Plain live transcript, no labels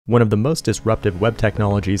One of the most disruptive web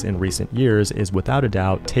technologies in recent years is without a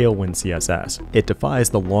doubt Tailwind CSS. It defies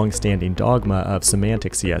the long-standing dogma of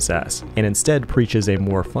semantic CSS, and instead preaches a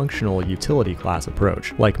more functional utility class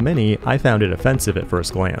approach. Like many, I found it offensive at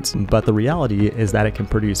first glance, but the reality is that it can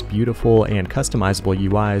produce beautiful and customizable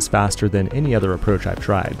UIs faster than any other approach I've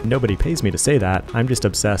tried. Nobody pays me to say that, I'm just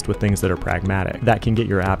obsessed with things that are pragmatic, that can get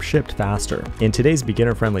your app shipped faster. In today's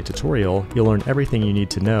beginner-friendly tutorial, you'll learn everything you need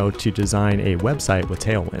to know to design a website with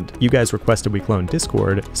Tailwind. You guys requested we clone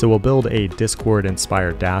Discord, so we'll build a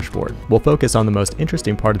Discord-inspired dashboard. We'll focus on the most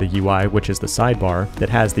interesting part of the UI, which is the sidebar, that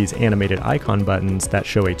has these animated icon buttons that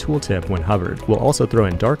show a tooltip when hovered. We'll also throw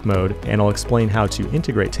in dark mode, and I'll explain how to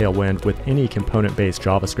integrate Tailwind with any component-based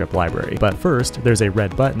JavaScript library. But first, there's a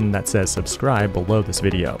red button that says subscribe below this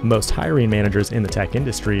video. Most hiring managers in the tech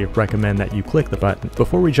industry recommend that you click the button.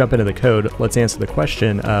 Before we jump into the code, let's answer the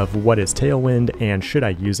question of what is Tailwind and should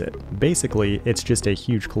I use it? Basically, it's just a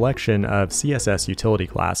huge collection of CSS utility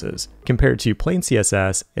classes. Compared to plain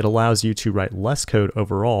CSS, it allows you to write less code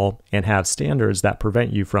overall and have standards that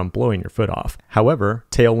prevent you from blowing your foot off. However,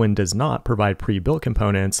 Tailwind does not provide pre-built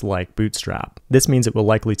components like Bootstrap. This means it will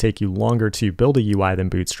likely take you longer to build a UI than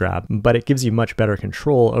Bootstrap, but it gives you much better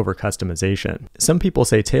control over customization. Some people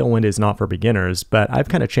say Tailwind is not for beginners, but I've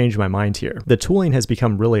kind of changed my mind here. The tooling has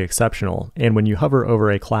become really exceptional, and when you hover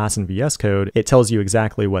over a class in VS Code, it tells you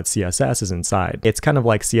exactly what CSS is inside. It's kind of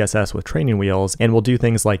like CSS with training wheels, and will do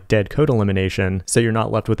things like dead code elimination, so you're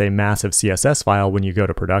not left with a massive CSS file when you go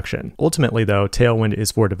to production. Ultimately though, Tailwind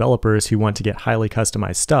is for developers who want to get highly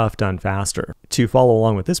customized stuff done faster. To follow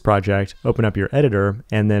along with this project, open up your editor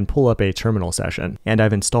and then pull up a terminal session. And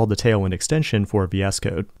I've installed the Tailwind extension for VS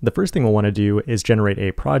Code. The first thing we'll want to do is generate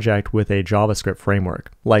a project with a JavaScript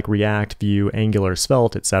framework, like React, Vue, Angular,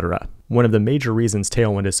 Svelte, etc. One of the major reasons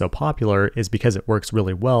Tailwind is so popular is because it works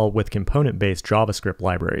really well with component-based JavaScript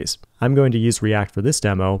libraries. I'm going to use React for this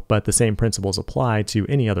demo, but the same principles apply to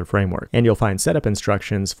any other framework, and you'll find setup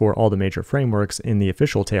instructions for all the major frameworks in the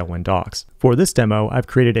official Tailwind docs. For this demo, I've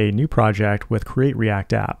created a new project with Create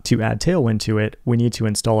React App. To add Tailwind to it, we need to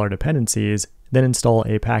install our dependencies, then install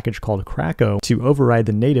a package called Krakow to override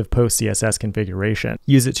the native post-CSS configuration.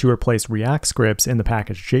 Use it to replace React scripts in the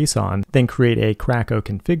package JSON, then create a Krakow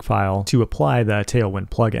config file to apply the Tailwind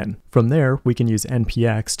plugin. From there, we can use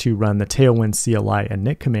npx to run the Tailwind CLI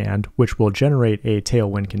init command, which will generate a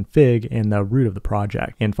Tailwind config in the root of the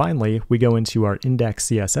project. And finally, we go into our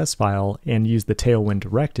index.css file and use the Tailwind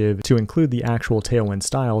directive to include the actual Tailwind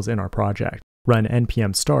styles in our project. Run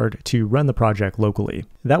npm start to run the project locally.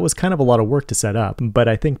 That was kind of a lot of work to set up, but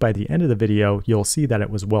I think by the end of the video, you'll see that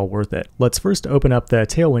it was well worth it. Let's first open up the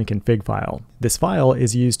Tailwind config file. This file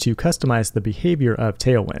is used to customize the behavior of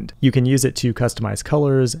Tailwind. You can use it to customize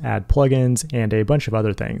colors, add plugins, and a bunch of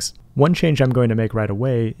other things. One change I'm going to make right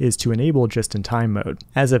away is to enable just-in-time mode.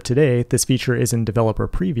 As of today, this feature is in developer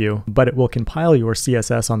preview, but it will compile your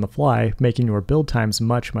CSS on the fly, making your build times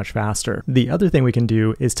much faster. The other thing we can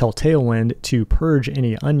do is tell Tailwind to purge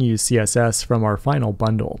any unused CSS from our final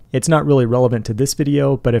bundle. It's not really relevant to this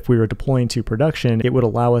video, but if we were deploying to production, it would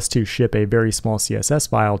allow us to ship a very small CSS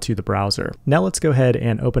file to the browser. Now let's go ahead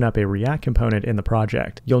and open up a React component in the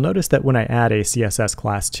project. You'll notice that when I add a CSS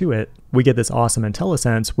class to it, we get this awesome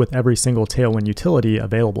IntelliSense with every single Tailwind utility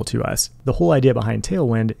available to us. The whole idea behind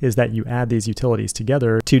Tailwind is that you add these utilities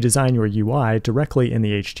together to design your UI directly in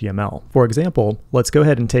the HTML. For example, let's go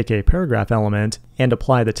ahead and take a paragraph element and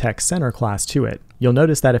apply the text center class to it. You'll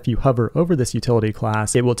notice that if you hover over this utility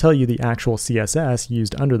class, it will tell you the actual CSS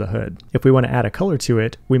used under the hood. If we want to add a color to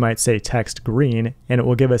it, we might say text green, and it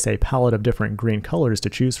will give us a palette of different green colors to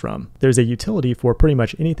choose from. There's a utility for pretty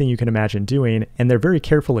much anything you can imagine doing, and they're very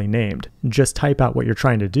carefully named. Just type out what you're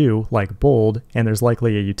trying to do, like bold, and there's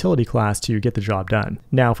likely a utility class to get the job done.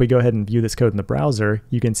 Now, if we go ahead and view this code in the browser,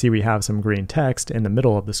 you can see we have some green text in the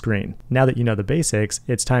middle of the screen. Now that you know the basics,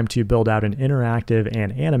 it's time to build out an interactive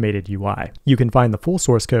and animated UI. You can find the full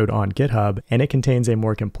source code on GitHub, and it contains a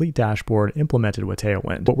more complete dashboard implemented with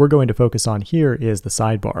Tailwind. What we're going to focus on here is the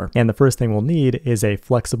sidebar, and the first thing we'll need is a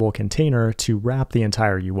flexible container to wrap the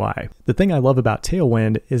entire UI. The thing I love about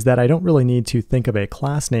Tailwind is that I don't really need to think of a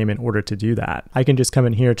class name in order to do that. I can just come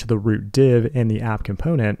in here to the root div in the app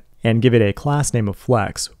component and give it a class name of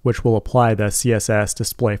flex, which will apply the CSS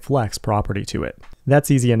display flex property to it.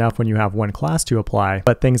 That's easy enough when you have one class to apply,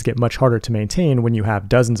 but things get much harder to maintain when you have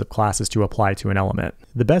dozens of classes to apply to an element.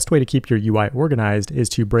 The best way to keep your UI organized is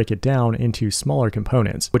to break it down into smaller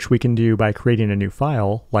components, which we can do by creating a new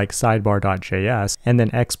file like sidebar.js and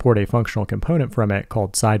then export a functional component from it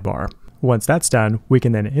called sidebar. Once that's done, we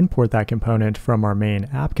can then import that component from our main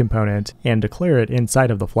app component and declare it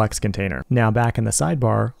inside of the Flex container. Now back in the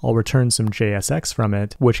sidebar, I'll return some JSX from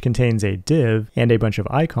it, which contains a div and a bunch of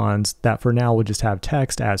icons that for now will just have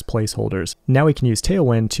text as placeholders. Now we can use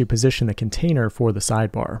Tailwind to position the container for the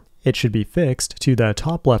sidebar. It should be fixed to the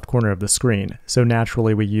top left corner of the screen, so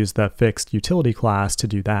naturally we use the fixed utility class to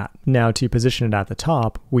do that. Now to position it at the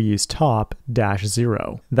top, we use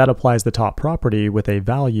top-0. That applies the top property with a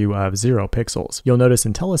value of 0 pixels. You'll notice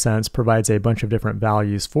IntelliSense provides a bunch of different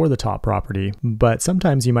values for the top property, but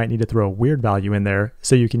sometimes you might need to throw a weird value in there,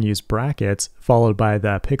 so you can use brackets followed by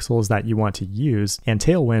the pixels that you want to use, and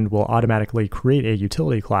Tailwind will automatically create a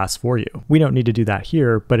utility class for you. We don't need to do that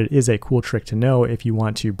here, but it is a cool trick to know if you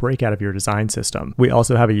want to break out of your design system. We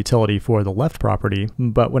also have a utility for the left property,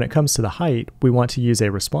 but when it comes to the height, we want to use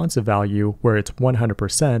a responsive value where it's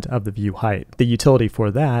 100% of the view height. The utility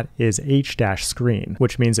for that is h-screen,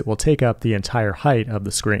 which means it will take up the entire height of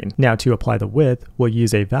the screen. Now to apply the width, we'll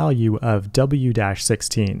use a value of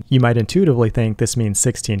w-16. You might intuitively think this means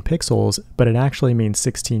 16 pixels, but it actually means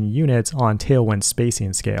 16 units on Tailwind's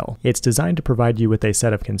spacing scale. It's designed to provide you with a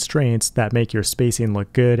set of constraints that make your spacing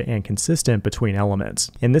look good and consistent between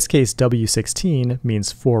elements. In this case, W16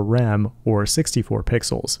 means 4 rem or 64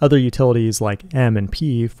 pixels. Other utilities like M and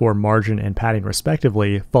P for margin and padding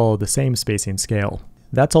respectively follow the same spacing scale.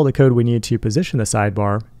 That's all the code we need to position the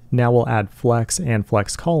sidebar. Now we'll add flex and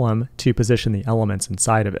flex column to position the elements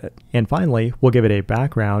inside of it. And finally, we'll give it a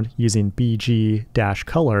background using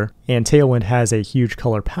bg-color, and Tailwind has a huge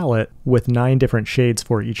color palette with 9 different shades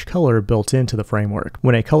for each color built into the framework.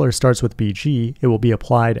 When a color starts with BG, it will be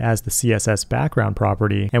applied as the CSS background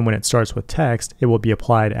property, and when it starts with text, it will be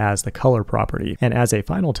applied as the color property. And as a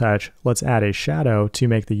final touch, let's add a shadow to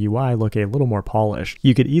make the UI look a little more polished.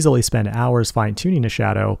 You could easily spend hours fine-tuning a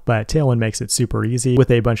shadow, but Tailwind makes it super easy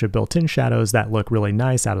with a bunch of built-in shadows that look really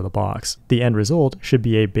nice out of the box. The end result should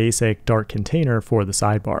be a basic dark container for the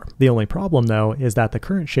sidebar. The only problem though is that the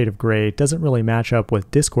current shade of gray doesn't really match up with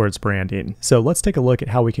Discord's branding. So let's take a look at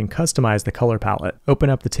how we can customize the color palette. Open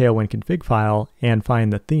up the Tailwind config file and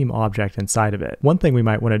find the theme object inside of it. One thing we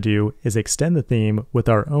might want to do is extend the theme with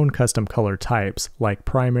our own custom color types like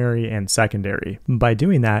primary and secondary. By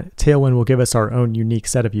doing that, Tailwind will give us our own unique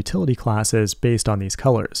set of utility classes based on these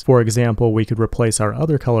colors. For example, we could replace our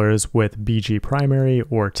other colors with BG primary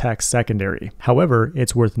or text secondary. However,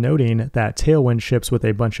 it's worth noting that Tailwind ships with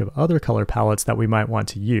a bunch of other color palettes that we might want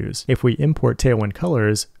to use. If we import Tailwind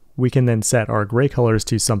colors, we can then set our gray colors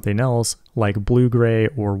to something else like blue gray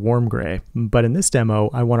or warm gray. But in this demo,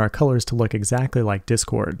 I want our colors to look exactly like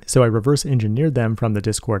Discord. So I reverse engineered them from the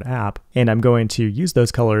Discord app, and I'm going to use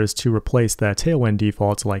those colors to replace the Tailwind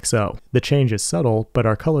defaults like so. The change is subtle, but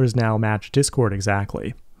our colors now match Discord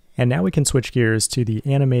exactly. And now we can switch gears to the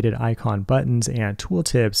animated icon buttons and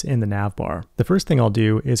tooltips in the navbar. The first thing I'll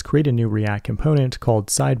do is create a new React component called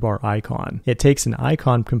Sidebar Icon. It takes an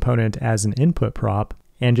icon component as an input prop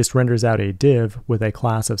and just renders out a div with a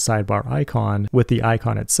class of sidebar icon with the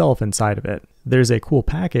icon itself inside of it. There's a cool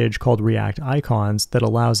package called React Icons that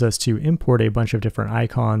allows us to import a bunch of different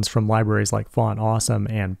icons from libraries like Font Awesome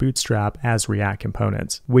and Bootstrap as React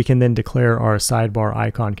components. We can then declare our sidebar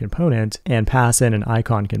icon component and pass in an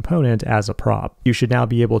icon component as a prop. You should now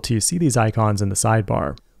be able to see these icons in the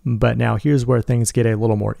sidebar. But now here's where things get a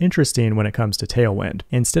little more interesting when it comes to Tailwind.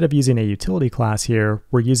 Instead of using a utility class here,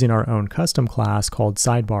 we're using our own custom class called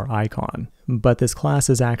Sidebar Icon. But this class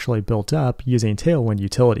is actually built up using Tailwind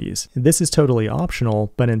utilities. This is totally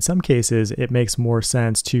optional, but in some cases it makes more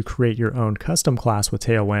sense to create your own custom class with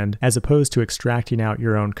Tailwind as opposed to extracting out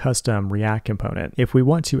your own custom React component. If we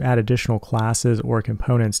want to add additional classes or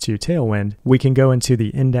components to Tailwind, we can go into the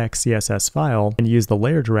index CSS file and use the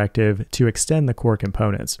layer directive to extend the core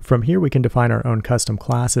components. From here we can define our own custom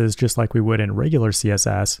classes just like we would in regular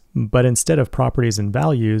CSS, but instead of properties and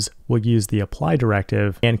values, we'll use the apply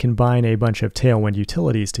directive and combine a bunch of Tailwind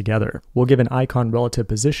utilities together. We'll give an icon relative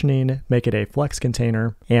positioning, make it a flex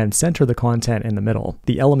container, and center the content in the middle.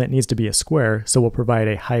 The element needs to be a square, so we'll provide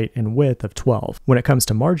a height and width of 12. When it comes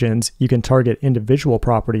to margins, you can target individual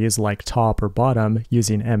properties like top or bottom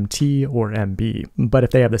using MT or MB. But if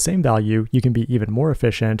they have the same value, you can be even more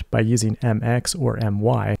efficient by using MX or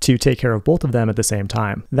MY to take care of both of them at the same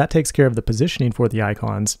time. That takes care of the positioning for the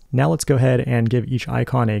icons. Now let's go ahead and give each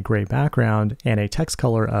icon a gray background and a text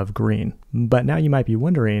color of green. But now you might be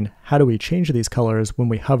wondering, how do we change these colors when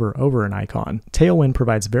we hover over an icon? Tailwind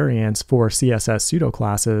provides variants for CSS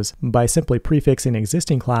pseudo-classes by simply prefixing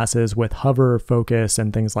existing classes with hover, focus,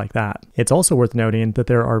 and things like that. It's also worth noting that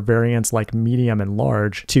there are variants like medium and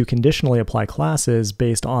large to conditionally apply classes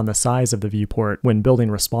based on the size of the viewport when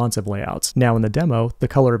building responsive layouts. Now in the demo, the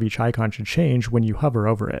color of each icon should change when you hover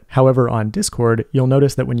over it. However, on Discord, you'll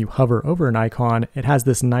notice that when you hover over an icon, it has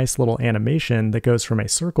this nice little animation that goes from a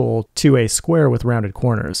circle to a square with rounded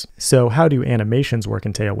corners. So how do animations work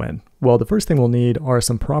in Tailwind? Well, the first thing we'll need are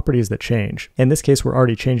some properties that change. In this case, we're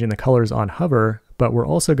already changing the colors on hover, but we're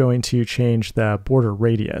also going to change the border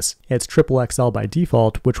radius. It's XXL by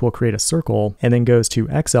default, which will create a circle, and then goes to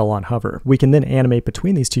XL on hover. We can then animate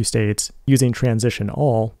between these two states using transition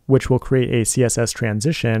all, which will create a CSS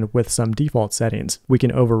transition with some default settings. We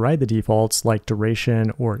can override the defaults like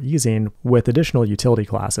duration or easing with additional utility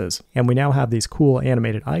classes. And we now have these cool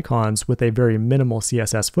animated icons with a very minimal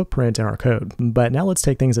CSS footprint in our code. But now let's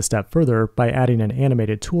take things a step further by adding an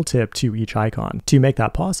animated tooltip to each icon. To make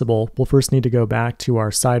that possible, we'll first need to go back to our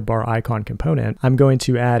sidebar icon component. I'm going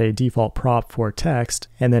to add a default prop for text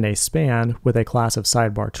and then a span with a class of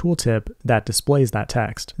sidebar tooltip that displays that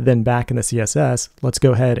text. Then back in the CSS, let's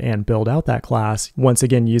go ahead and build out that class, once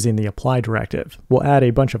again using the apply directive. We'll add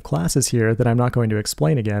a bunch of classes here that I'm not going to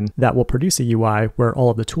explain again that will produce a UI where all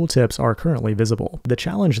of the tooltips are currently visible. The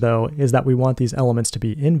challenge though is that we want these elements to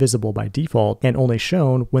be invisible by default and only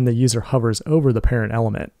shown when the user hovers over the parent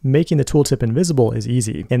element. Making the tooltip invisible is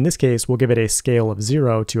easy. In this case, we'll give it a scale of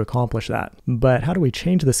 0 to accomplish that. But how do we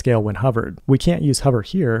change the scale when hovered? We can't use hover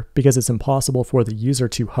here because it's impossible for the user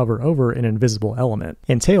to hover over an invisible element.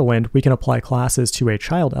 In Tailwind, we can apply classes to a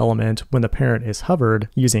child element when the parent is hovered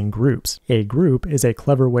using groups. A group is a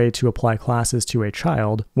clever way to apply classes to a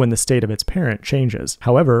child when the state of its parent changes.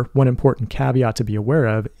 However, one important caveat to be aware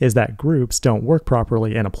of is that groups don't work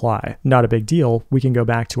properly in apply. Not a big deal, we can go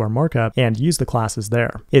back to our markup and use the classes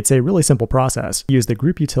there. It's a really simple process. Use the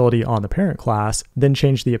group utility on the parent class, then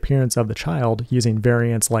change the appearance of the child using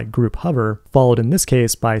variants like group hover, followed in this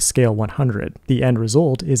case by scale 100. The end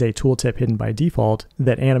result is a tooltip hidden by default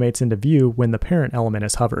that animates into view when the parent element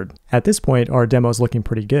is hovered. At this point, our demo's looking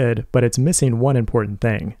pretty good, but it's missing one important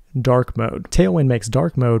thing: dark mode. Tailwind makes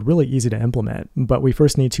dark mode really easy to implement, but we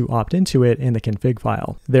first need to opt into it in the config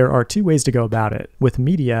file. There are two ways to go about it. With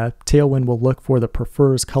media, Tailwind will look for the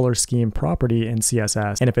prefers color scheme property in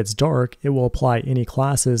CSS, and if it's dark, it will apply any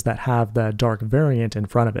classes that have the dark variant in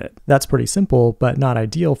front of it. That's pretty simple, but not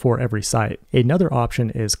ideal for every site. Another option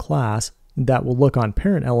is class, that will look on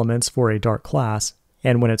parent elements for a dark class,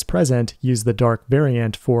 and when it's present, use the dark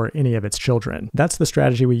variant for any of its children. That's the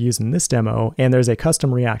strategy we use in this demo, and there's a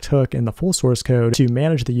custom React hook in the full source code to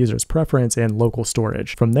manage the user's preference in local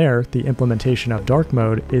storage. From there, the implementation of dark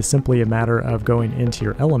mode is simply a matter of going into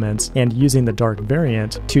your elements and using the dark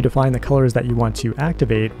variant to define the colors that you want to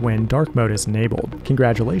activate when dark mode is enabled.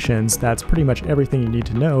 Congratulations, that's pretty much everything you need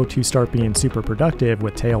to know to start being super productive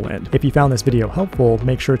with Tailwind. If you found this video helpful,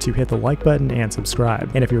 make sure to hit the like button and subscribe.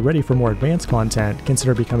 And if you're ready for more advanced content,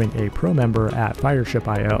 consider becoming a pro member at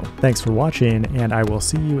Fireship.io. Thanks for watching, and I will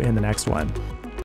see you in the next one.